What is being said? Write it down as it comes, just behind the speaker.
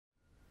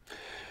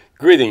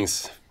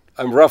Greetings,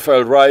 I'm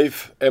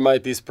Reif,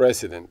 MIT's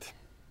president.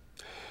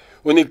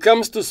 When it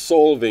comes to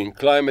solving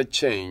climate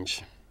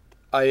change,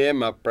 I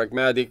am a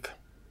pragmatic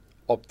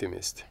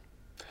optimist.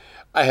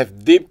 I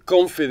have deep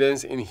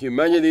confidence in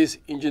humanity's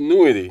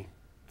ingenuity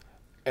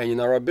and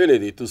in our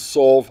ability to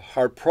solve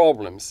hard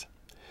problems,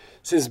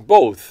 since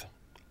both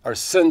are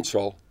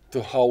central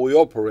to how we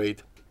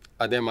operate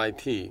at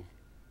MIT.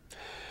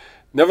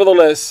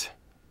 Nevertheless,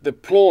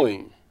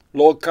 deploying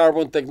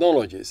low-carbon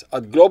technologies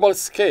at global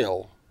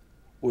scale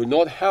will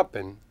not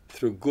happen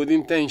through good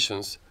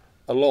intentions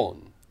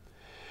alone.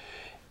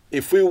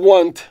 If we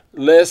want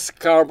less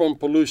carbon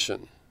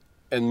pollution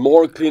and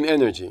more clean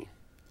energy,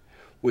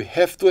 we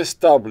have to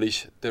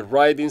establish the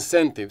right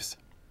incentives,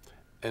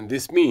 and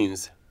this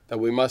means that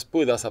we must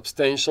put a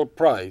substantial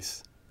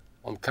price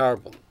on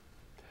carbon.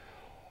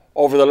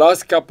 Over the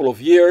last couple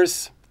of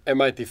years,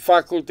 MIT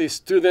faculty,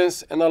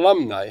 students, and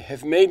alumni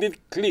have made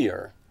it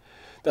clear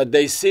that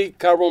they see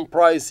carbon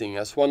pricing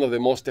as one of the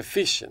most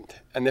efficient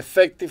and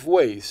effective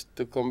ways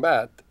to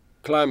combat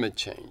climate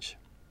change.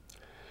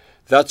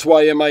 That's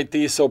why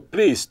MIT is so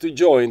pleased to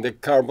join the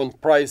Carbon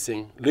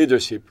Pricing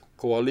Leadership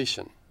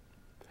Coalition.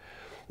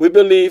 We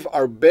believe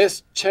our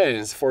best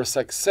chance for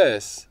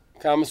success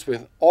comes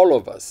with all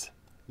of us,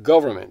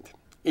 government,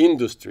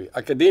 industry,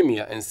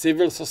 academia, and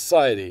civil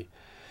society,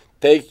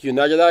 take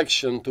united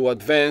action to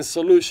advance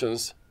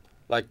solutions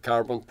like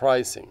carbon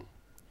pricing.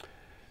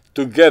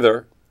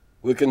 Together,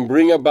 we can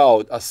bring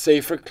about a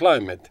safer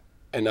climate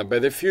and a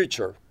better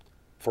future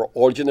for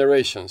all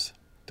generations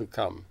to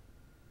come.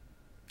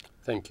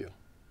 Thank you.